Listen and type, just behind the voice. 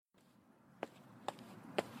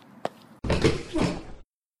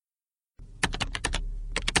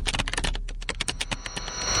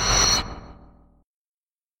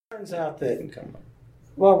Turns out that,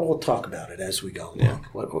 well, we'll talk about it as we go along. Yeah.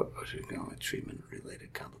 What should we go with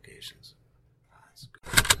treatment-related complications?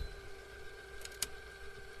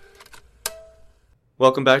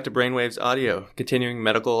 Welcome back to BrainWaves Audio, continuing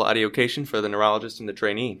medical audiocation for the neurologist and the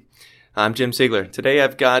trainee. I'm Jim Siegler. Today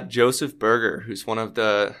I've got Joseph Berger, who's one of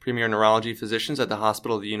the premier neurology physicians at the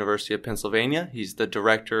Hospital of the University of Pennsylvania. He's the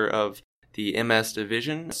director of the MS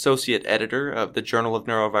Division, associate editor of the Journal of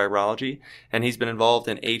Neurovirology, and he's been involved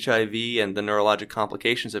in HIV and the neurologic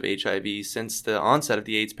complications of HIV since the onset of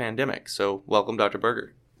the AIDS pandemic. So welcome, Dr.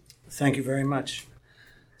 Berger. Thank you very much.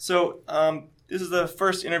 So this is the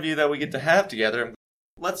first interview that we get to have together.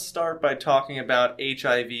 Let's start by talking about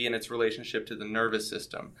HIV and its relationship to the nervous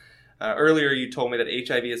system. Earlier you told me that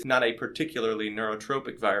HIV is not a particularly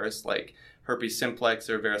neurotropic virus like herpes simplex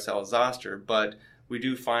or varicella zoster, but we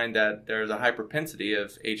do find that there's a high propensity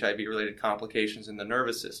of HIV-related complications in the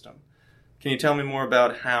nervous system. Can you tell me more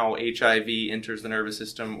about how HIV enters the nervous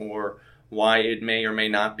system or why it may or may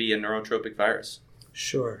not be a neurotropic virus?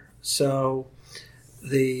 Sure. So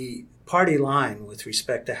the party line with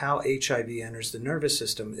respect to how HIV enters the nervous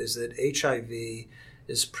system is that HIV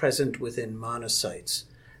is present within monocytes,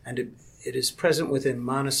 and it is present within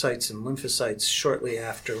monocytes and lymphocytes shortly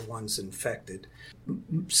after one's infected.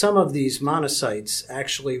 Some of these monocytes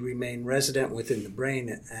actually remain resident within the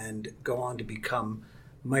brain and go on to become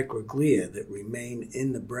microglia that remain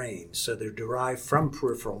in the brain, so they're derived from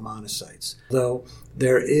peripheral monocytes. Though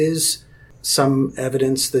there is some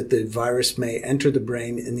evidence that the virus may enter the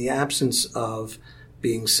brain in the absence of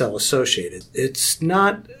being cell-associated. It's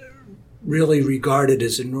not really regarded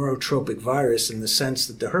as a neurotropic virus in the sense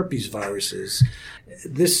that the herpes virus is.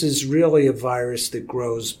 This is really a virus that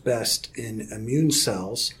grows best in immune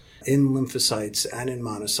cells, in lymphocytes and in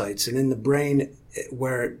monocytes, and in the brain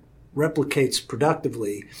where it replicates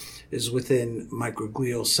productively is within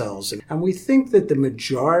microglial cells. And we think that the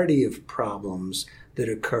majority of problems that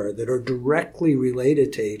occur that are directly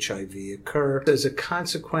related to HIV occur as a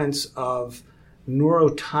consequence of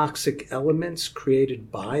neurotoxic elements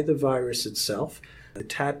created by the virus itself, the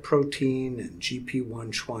TAT protein and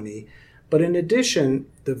GP120. But in addition,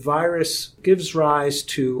 the virus gives rise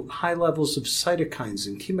to high levels of cytokines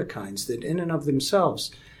and chemokines that in and of themselves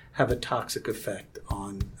have a toxic effect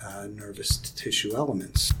on nervous tissue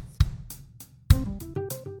elements.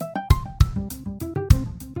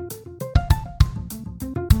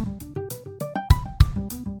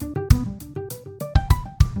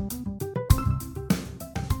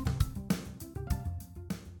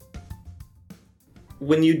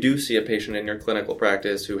 When you do see a patient in your clinical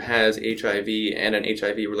practice who has HIV and an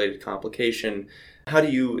HIV-related complication, how do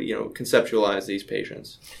you conceptualize these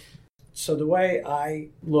patients? So the way I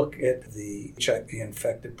look at the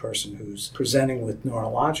HIV-infected person who's presenting with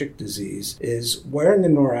neurologic disease is where in the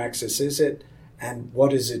neuroaxis is it and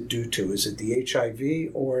what is it due to? Is it the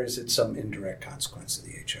HIV or is it some indirect consequence of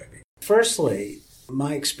the HIV? Firstly,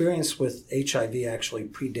 my experience with HIV actually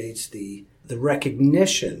predates the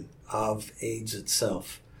recognition of AIDS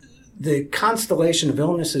itself. The constellation of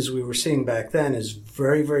illnesses we were seeing back then is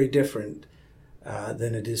very, very different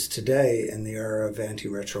than it is today in the era of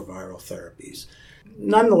antiretroviral therapies.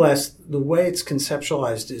 Nonetheless, the way it's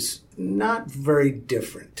conceptualized is not very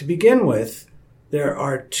different. To begin with, there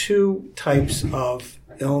are two types of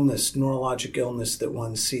illness, neurologic illness, that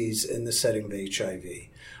one sees in the setting of HIV.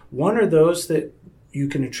 One are those that you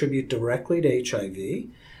can attribute directly to HIV,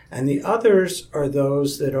 and the others are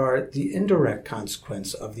those that are the indirect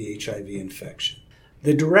consequence of the HIV infection.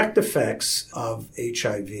 The direct effects of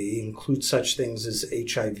HIV include such things as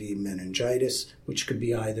HIV meningitis, which could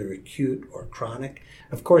be either acute or chronic.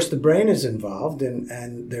 Of course, the brain is involved,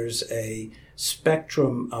 and there's a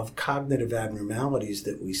spectrum of cognitive abnormalities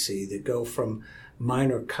that we see that go from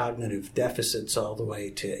minor cognitive deficits all the way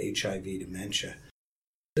to HIV dementia.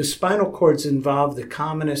 The spinal cord's involved. The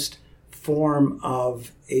commonest form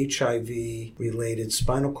of HIV-related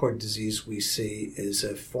spinal cord disease we see is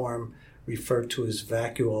a form referred to as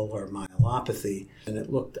vacuole or myelopathy, and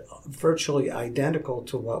it looked virtually identical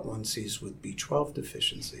to what one sees with B12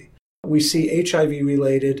 deficiency. We see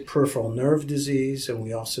HIV-related peripheral nerve disease, and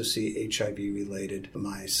we also see HIV-related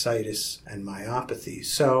myositis and myopathy.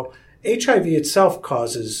 So HIV itself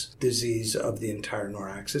causes disease of the entire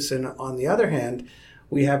neuroaxis, and on the other hand,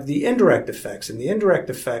 we have the indirect effects, and the indirect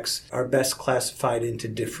effects are best classified into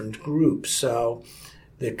different groups. So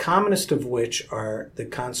the commonest of which are the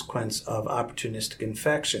consequence of opportunistic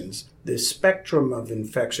infections. The spectrum of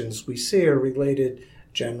infections we see are related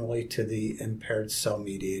generally to the impaired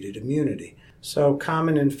cell-mediated immunity. So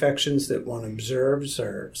common infections that one observes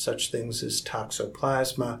are such things as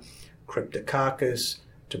toxoplasma, cryptococcus,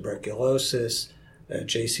 tuberculosis,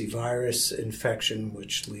 JC virus infection,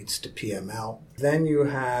 which leads to PML. Then you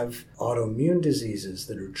have autoimmune diseases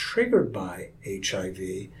that are triggered by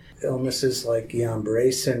HIV. Illnesses like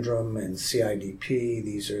Guillain-Barré syndrome and CIDP,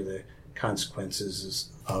 these are the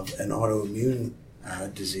consequences of an autoimmune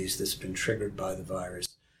disease that's been triggered by the virus.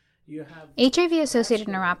 HIV-associated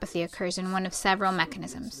neuropathy occurs in one of several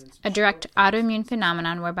mechanisms: a direct autoimmune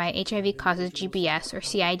phenomenon whereby HIV causes GBS or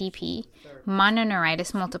CIDP,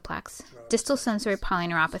 mononeuritis multiplex, distal sensory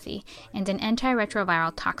polyneuropathy, and an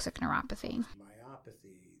antiretroviral toxic neuropathy.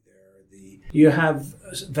 You have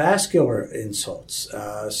vascular insults,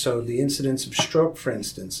 so the incidence of stroke, for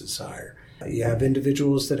instance, is higher. You have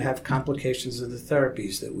individuals that have complications of the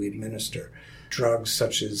therapies that we administer. Drugs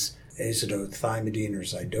such as azithromycin or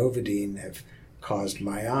zidovudine have caused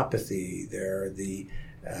myopathy. There are the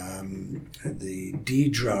D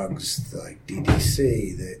drugs like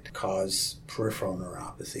DDC that cause peripheral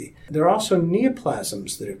neuropathy. There are also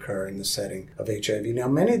neoplasms that occur in the setting of HIV. Now,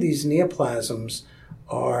 many of these neoplasms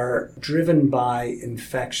are driven by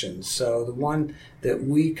infections. So the one that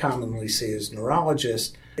we commonly see as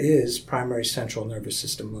neurologists is primary central nervous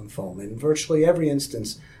system lymphoma. In virtually every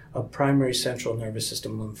instance of primary central nervous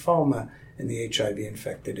system lymphoma in the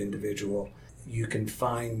HIV-infected individual, you can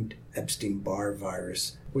find Epstein-Barr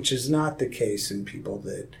virus, which is not the case in people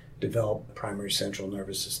that develop primary central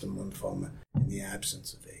nervous system lymphoma in the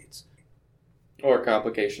absence of AIDS. Or a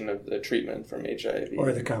complication of the treatment from HIV.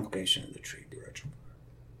 Or the complication of the treatment.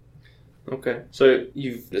 Okay. So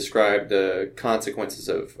you've described the consequences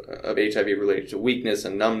of HIV related to weakness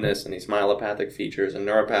and numbness and these myelopathic features and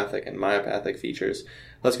neuropathic and myopathic features.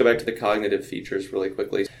 Let's go back to the cognitive features really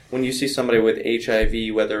quickly. When you see somebody with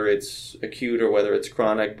HIV, whether it's acute or whether it's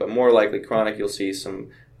chronic, but more likely chronic, you'll see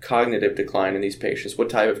some cognitive decline in these patients.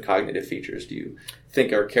 What type of cognitive features do you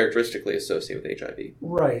think are characteristically associated with HIV?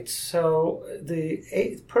 Right. So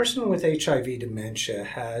the person with HIV dementia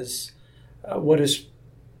has what is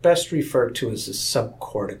best referred to as a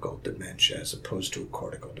subcortical dementia as opposed to a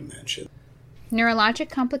cortical dementia. Neurologic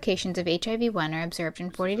complications of HIV-1 are observed in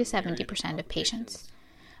 40 to 70% of patients.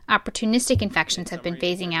 Opportunistic infections have been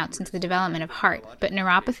phasing out since the development of heart, but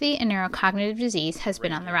neuropathy and neurocognitive disease has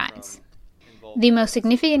been on the rise. The most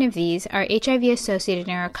significant of these are HIV-associated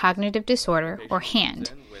neurocognitive disorder, or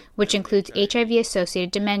HAND, which includes HIV-associated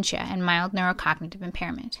dementia and mild neurocognitive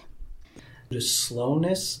impairment. There's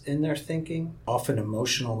slowness in their thinking, often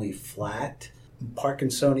emotionally flat,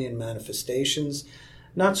 Parkinsonian manifestations,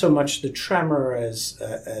 not so much the tremor as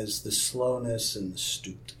the slowness and the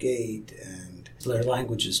stooped gait, and their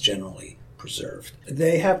language is generally preserved.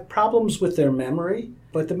 They have problems with their memory,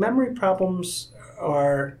 but the memory problems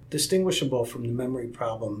are distinguishable from the memory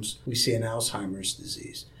problems we see in Alzheimer's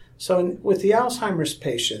disease. So with the Alzheimer's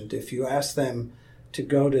patient, if you ask them to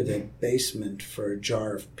go to the basement for a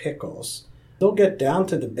jar of pickles, they'll get down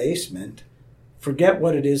to the basement, forget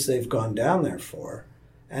what it is they've gone down there for,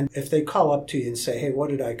 and if they call up to you and say, hey,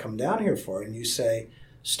 what did I come down here for? And you say,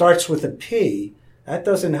 starts with a P, that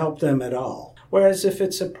doesn't help them at all. Whereas if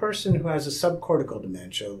it's a person who has a subcortical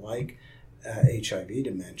dementia, like HIV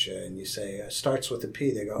dementia, and you say, starts with a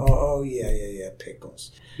P, they go, oh, yeah,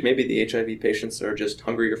 pickles. Maybe the HIV patients are just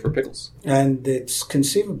hungrier for pickles. And it's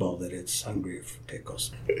conceivable that it's hungrier for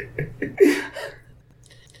pickles.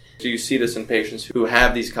 Do you see this in patients who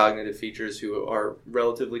have these cognitive features who are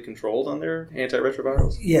relatively controlled on their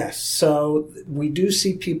antiretrovirals? Yes. So we do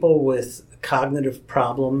see people with cognitive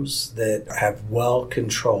problems that have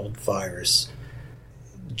well-controlled virus.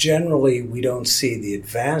 Generally, we don't see the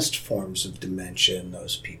advanced forms of dementia in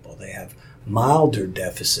those people. They have milder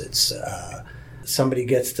deficits. Somebody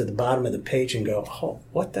gets to the bottom of the page and go, oh,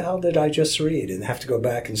 what the hell did I just read? And have to go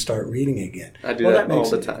back and start reading again. I do that all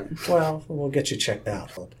the time. Well, we'll get you checked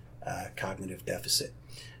out. Cognitive deficit.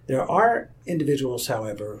 There are individuals,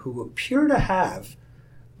 however, who appear to have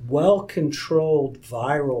well-controlled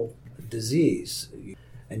viral disease.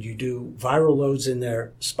 And you do viral loads in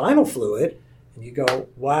their spinal fluid, and you go,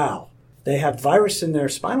 wow, they have virus in their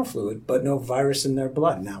spinal fluid, but no virus in their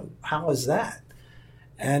blood. Now, how is that?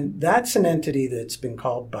 And that's an entity that's been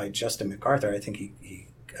called by Justin MacArthur, I think he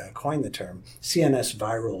coined the term, CNS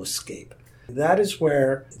viral escape. That is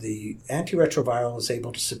where the antiretroviral is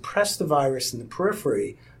able to suppress the virus in the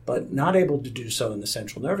periphery, but not able to do so in the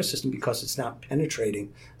central nervous system because it's not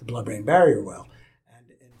penetrating the blood-brain barrier well.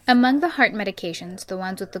 Among the heart medications, the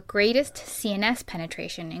ones with the greatest CNS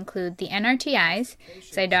penetration include the NRTIs,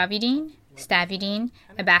 zidovudine, stavudine,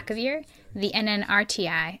 abacavir, the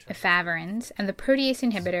NNRTI, efavirenz, and the protease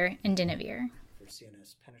inhibitor, indinavir.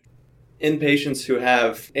 In patients who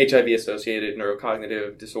have HIV-associated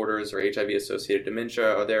neurocognitive disorders or HIV-associated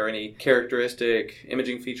dementia, are there any characteristic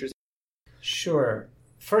imaging features? Sure.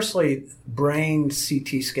 Firstly, brain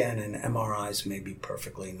CT scan and MRIs may be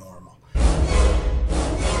perfectly normal.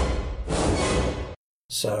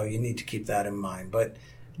 So you need to keep that in mind. But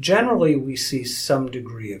generally, we see some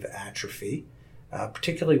degree of atrophy,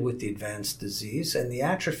 particularly with the advanced disease. And the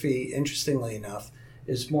atrophy, interestingly enough,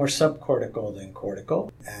 is more subcortical than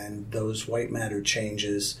cortical. And those white matter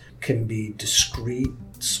changes can be discrete,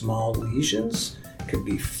 small lesions, could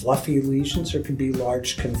be fluffy lesions, or could be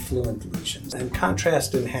large confluent lesions. And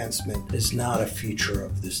contrast enhancement is not a feature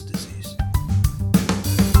of this disease.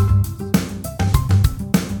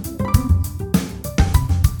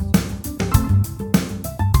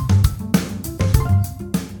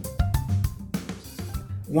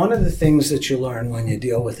 One of the things that you learn when you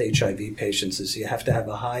deal with HIV patients is you have to have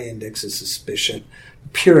a high index of suspicion,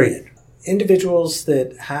 period. Individuals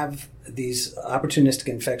that have these opportunistic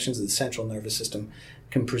infections of the central nervous system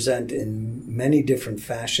can present in many different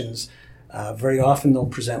fashions. Very often they'll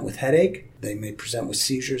present with headache, they may present with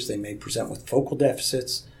seizures, they may present with focal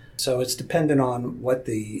deficits. So it's dependent on what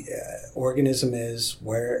the organism is,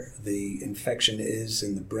 where the infection is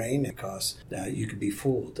in the brain, because you could be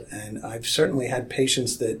fooled. And I've certainly had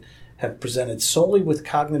patients that have presented solely with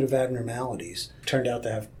cognitive abnormalities, turned out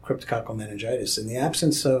to have cryptococcal meningitis in the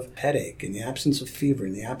absence of headache, in the absence of fever,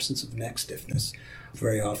 in the absence of neck stiffness.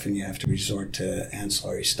 Very often you have to resort to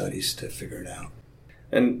ancillary studies to figure it out.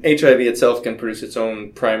 And HIV itself can produce its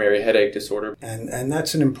own primary headache disorder. And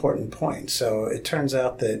that's an important point. So it turns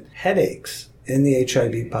out that headaches in the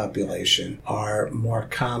HIV population are more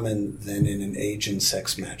common than in an age and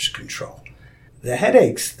sex matched control. The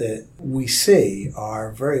headaches that we see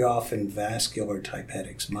are very often vascular type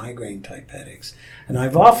headaches, migraine type headaches. And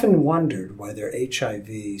I've often wondered whether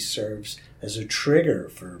HIV serves as a trigger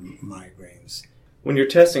for migraines. When you're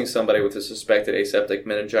testing somebody with a suspected aseptic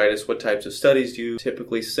meningitis, what types of studies do you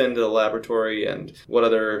typically send to the laboratory, and what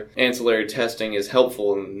other ancillary testing is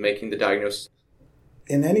helpful in making the diagnosis?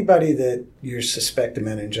 In anybody that you suspect of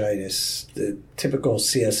meningitis, the typical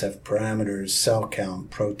CSF parameters, cell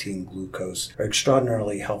count, protein, glucose, are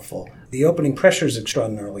extraordinarily helpful. The opening pressure is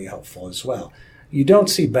extraordinarily helpful as well. You don't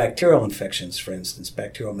see bacterial infections, for instance,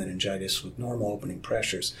 bacterial meningitis with normal opening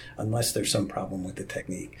pressures, unless there's some problem with the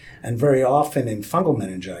technique. And very often in fungal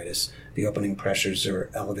meningitis, the opening pressures are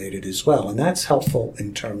elevated as well. And that's helpful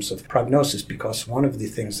in terms of prognosis, because one of the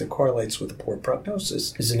things that correlates with a poor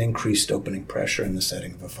prognosis is an increased opening pressure in the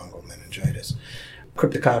setting of a fungal meningitis.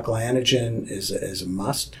 Cryptococcal antigen is a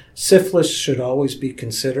must. Syphilis should always be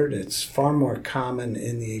considered. It's far more common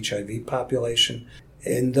in the HIV population.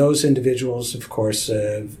 In those individuals, of course,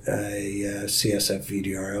 a CSF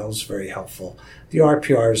VDRL is very helpful. The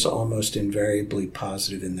RPR is almost invariably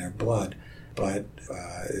positive in their blood, but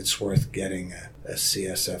it's worth getting a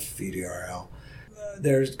CSF VDRL.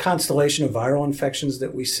 There's a constellation of viral infections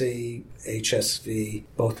that we see, HSV,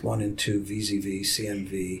 both 1 and 2, VZV,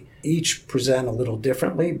 CMV. Each present a little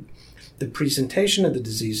differently. The presentation of the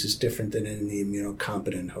disease is different than in the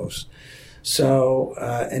immunocompetent host. So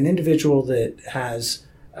an individual that has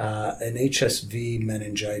an HSV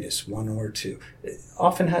meningitis, 1 or 2,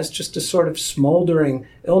 often has just a sort of smoldering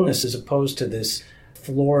illness as opposed to this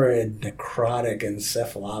florid necrotic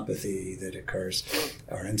encephalopathy that occurs,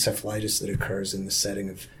 or encephalitis that occurs in the setting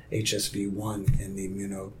of HSV1 in the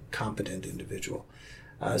immunocompetent individual.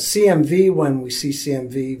 CMV, when we see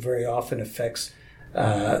CMV, very often affects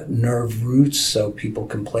nerve roots, so people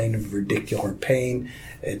complain of radicular pain.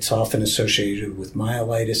 It's often associated with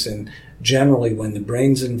myelitis, and generally when the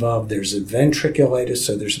brain's involved, there's a ventriculitis,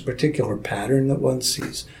 so there's a particular pattern that one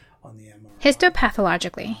sees on the MRI.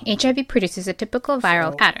 Histopathologically, HIV produces a typical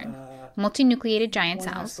viral pattern: multinucleated giant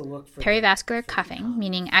cells, perivascular cuffing,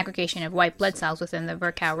 meaning aggregation of white blood cells within the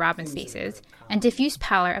Virchow-Robin spaces, and diffuse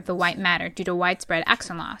pallor of the white matter due to widespread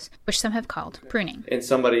axon loss, which some have called pruning. In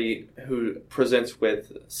somebody who presents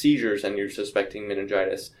with seizures and you're suspecting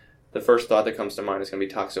meningitis, the first thought that comes to mind is going to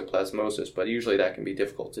be toxoplasmosis, but usually that can be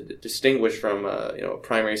difficult to distinguish from a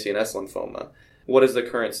primary CNS lymphoma. What is the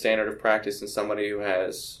current standard of practice in somebody who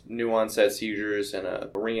has new onset seizures and a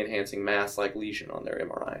ring-enhancing mass-like lesion on their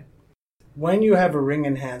MRI? When you have a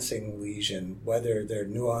ring-enhancing lesion, whether they're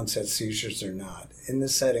new-onset seizures or not, in the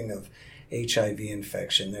setting of HIV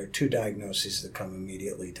infection, there are 2 diagnoses that come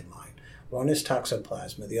immediately to mind. One is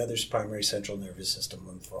toxoplasma, the other is primary central nervous system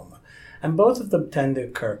lymphoma. And both of them tend to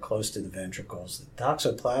occur close to the ventricles. The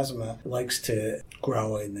toxoplasma likes to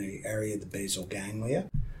grow in the area of the basal ganglia.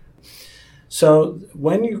 So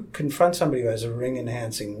when you confront somebody who has a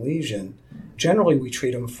ring-enhancing lesion, Generally, we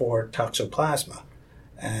treat them for toxoplasma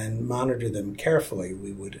and monitor them carefully.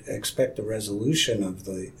 We would expect the resolution of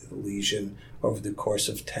the lesion over the course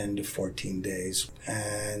of 10 to 14 days.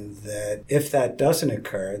 And that if that doesn't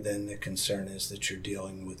occur, then the concern is that you're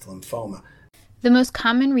dealing with lymphoma. The most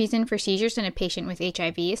common reason for seizures in a patient with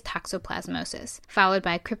HIV is toxoplasmosis, followed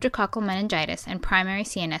by cryptococcal meningitis and primary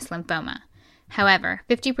CNS lymphoma. However,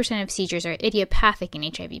 50% of seizures are idiopathic in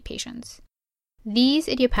HIV patients. These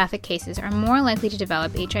idiopathic cases are more likely to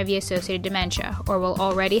develop HIV-associated dementia or will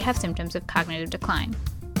already have symptoms of cognitive decline.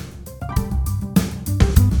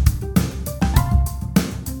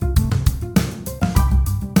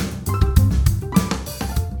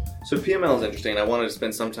 So PML is interesting. I wanted to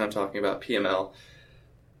spend some time talking about PML.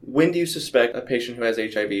 When do you suspect a patient who has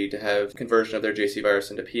HIV to have conversion of their JC virus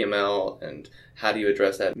into PML, and how do you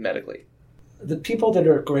address that medically? The people that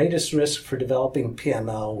are at greatest risk for developing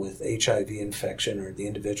PML with HIV infection are the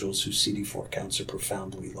individuals whose CD4 counts are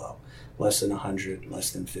profoundly low, less than 100,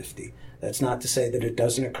 less than 50. That's not to say that it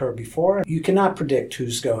doesn't occur before. You cannot predict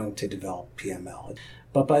who's going to develop PML.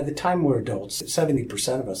 But by the time we're adults,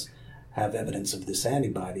 70% of us have evidence of this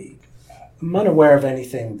antibody. I'm unaware of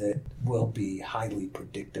anything that will be highly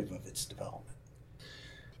predictive of its development.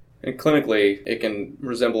 And clinically, it can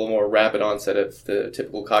resemble a more rapid onset of the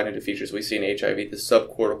typical cognitive features we see in HIV, the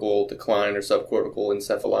subcortical decline or subcortical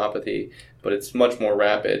encephalopathy, but it's much more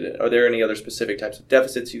rapid. Are there any other specific types of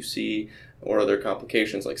deficits you see or other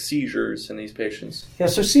complications like seizures in these patients? Yeah,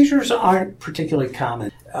 so seizures aren't particularly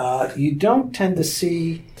common. You don't tend to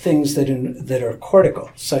see things that are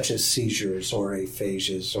cortical, such as seizures or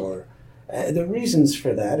aphasias. Or the reasons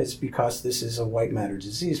for that is because this is a white matter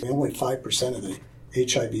disease. Only 5% of the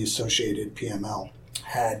HIV-associated PML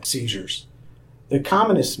had seizures. The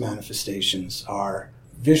commonest manifestations are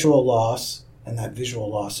visual loss, and that visual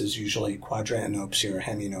loss is usually quadrantinopsia or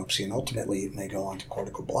hemianopsia, and ultimately it may go on to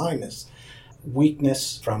cortical blindness.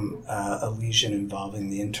 Weakness from a lesion involving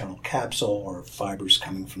the internal capsule or fibers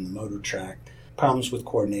coming from the motor tract, problems with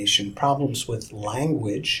coordination, problems with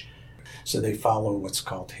language, so they follow what's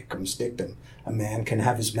called Hickham's dictum. A man can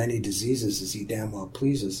have as many diseases as he damn well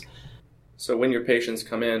pleases. So when your patients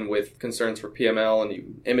come in with concerns for PML and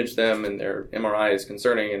you image them and their MRI is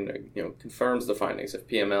concerning and confirms the findings of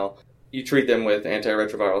PML, you treat them with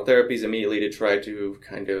antiretroviral therapies immediately to try to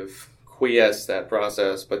kind of quiesce that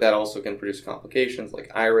process, but that also can produce complications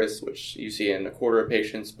like iris, which you see in a quarter of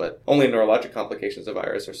patients, but only neurologic complications of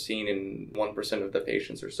iris are seen in 1% of the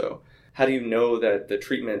patients or so. How do you know that the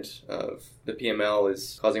treatment of the PML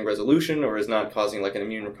is causing resolution or is not causing like an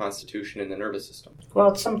immune reconstitution in the nervous system?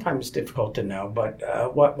 Well, it's sometimes difficult to know, but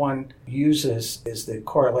what one uses is the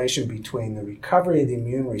correlation between the recovery of the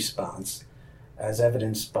immune response, as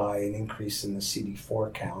evidenced by an increase in the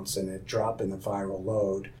CD4 counts and a drop in the viral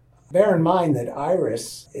load. Bear in mind that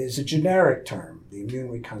iris is a generic term, the immune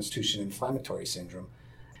reconstitution inflammatory syndrome,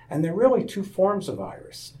 and there are really two forms of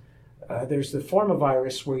iris. There's the form of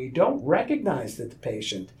iris where you don't recognize that the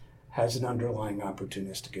patient has an underlying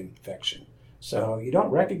opportunistic infection. So you don't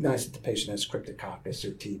recognize that the patient has cryptococcus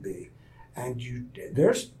or TB, and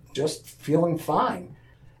they're just feeling fine.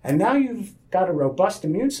 And now you've got a robust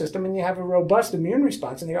immune system and you have a robust immune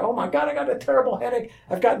response, and you go, oh my God, I got a terrible headache,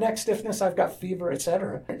 I've got neck stiffness, I've got fever,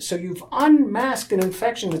 etc. So you've unmasked an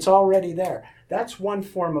infection that's already there. That's one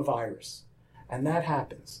form of iris, and that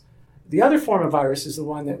happens. The other form of iris is the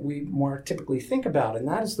one that we more typically think about, and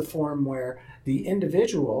that is the form where the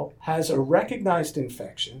individual has a recognized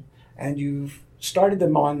infection and you've started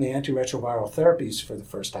them on the antiretroviral therapies for the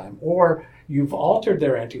first time, or you've altered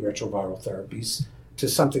their antiretroviral therapies to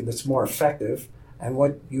something that's more effective, and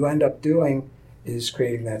what you end up doing is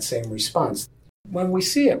creating that same response. When we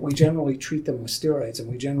see it, we generally treat them with steroids,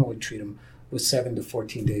 and we generally treat them with 7 to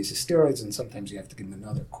 14 days of steroids, and sometimes you have to give them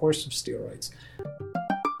another course of steroids.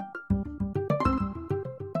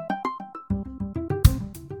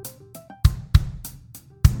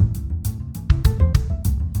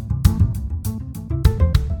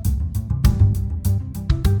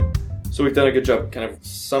 So we've done a good job kind of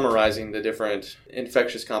summarizing the different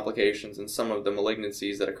infectious complications and some of the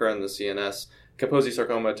malignancies that occur in the CNS. Kaposi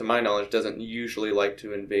sarcoma, to my knowledge, doesn't usually like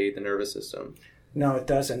to invade the nervous system. No, it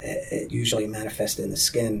doesn't. It usually manifests in the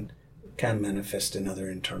skin, can manifest in other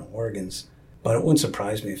internal organs, but it wouldn't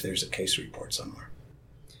surprise me if there's a case report somewhere.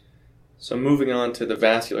 So moving on to the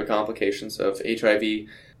vascular complications of HIV,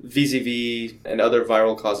 VZV, and other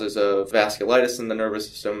viral causes of vasculitis in the nervous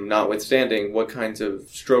system notwithstanding, what kinds of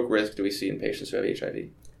stroke risk do we see in patients who have HIV?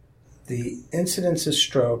 The incidence of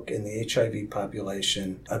stroke in the HIV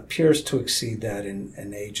population appears to exceed that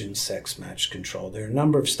in age and sex matched control. There are a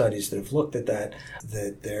number of studies that have looked at that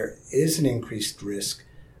there is an increased risk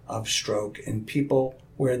of stroke in people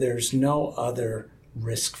where there's no other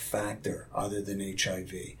risk factor other than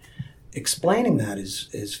HIV. Explaining that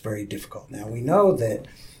is very difficult. Now, we know that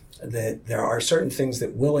there are certain things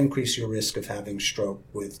that will increase your risk of having stroke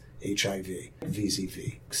with HIV,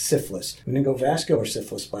 VZV, syphilis. Meningovascular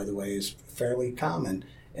syphilis, by the way, is fairly common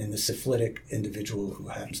in the syphilitic individual who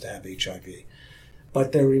happens to have HIV.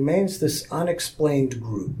 But there remains this unexplained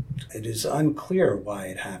group. It is unclear why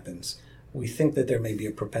it happens. We think that there may be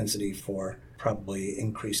a propensity for probably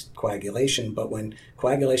increased coagulation, but when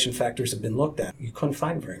coagulation factors have been looked at, you couldn't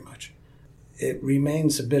find very much. It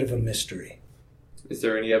remains a bit of a mystery. Is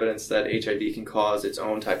there any evidence that HIV can cause its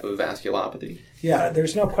own type of vasculopathy? Yeah,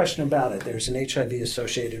 there's no question about it. There's an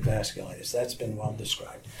HIV-associated vasculitis. That's been well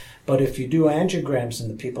described. But if you do angiograms in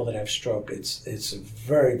the people that have stroke, it's a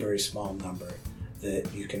very, very small number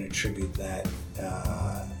that you can attribute that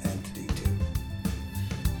entity to.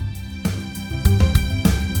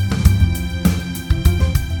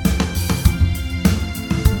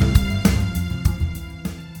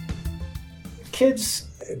 Kids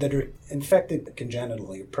that are infected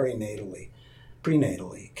congenitally or prenatally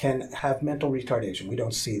can have mental retardation. We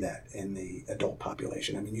don't see that in the adult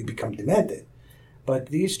population. I mean, you become demented, but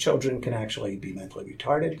these children can actually be mentally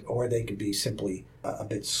retarded, or they could be simply a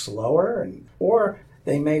bit slower, or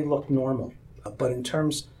they may look normal. But in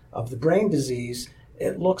terms of the brain disease,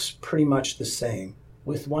 it looks pretty much the same,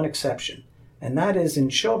 with one exception, and that is in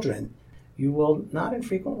children, you will not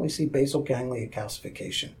infrequently see basal ganglia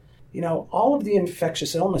calcification. You know, all of the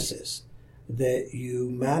infectious illnesses that you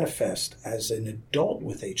manifest as an adult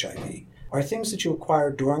with HIV are things that you acquire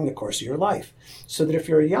during the course of your life. So that if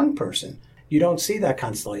you're a young person, you don't see that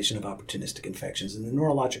constellation of opportunistic infections. And the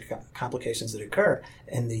neurologic complications that occur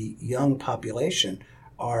in the young population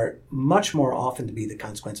are much more often to be the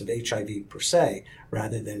consequence of HIV per se,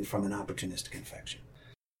 rather than from an opportunistic infection.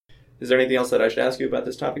 Is there anything else that I should ask you about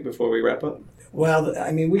this topic before we wrap up? Well,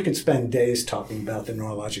 I mean, we could spend days talking about the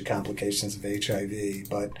neurologic complications of HIV,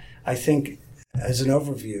 but I think as an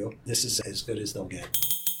overview, this is as good as they'll get.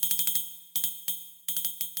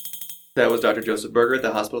 That was Dr. Joseph Berger at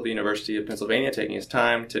the Hospital of the University of Pennsylvania, taking his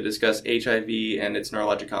time to discuss HIV and its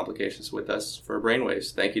neurologic complications with us for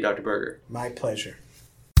BrainWaves. Thank you, Dr. Berger. My pleasure.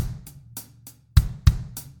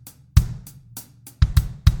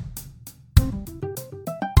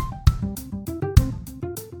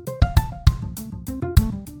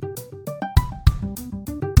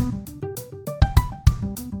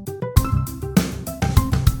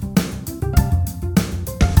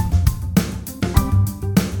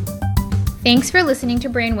 Thanks for listening to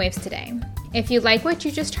Brainwaves today. If you like what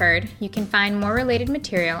you just heard, you can find more related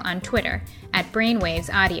material on Twitter at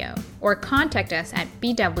Brainwaves Audio or contact us at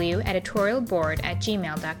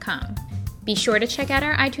bweditorialboard@gmail.com. Be sure to check out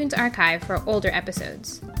our iTunes archive for older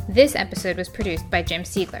episodes. This episode was produced by Jim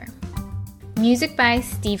Siegler. Music by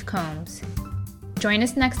Steve Combs. Join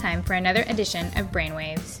us next time for another edition of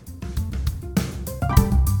Brainwaves.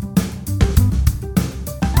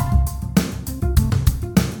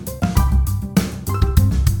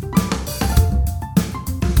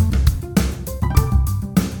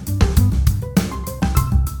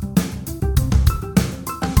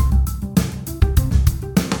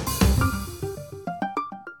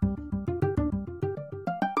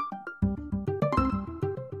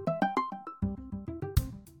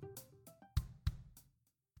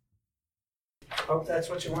 Hope that's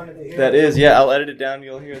what you wanted to hear. That is, yeah. I'll edit it down.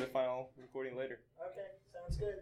 You'll hear the final.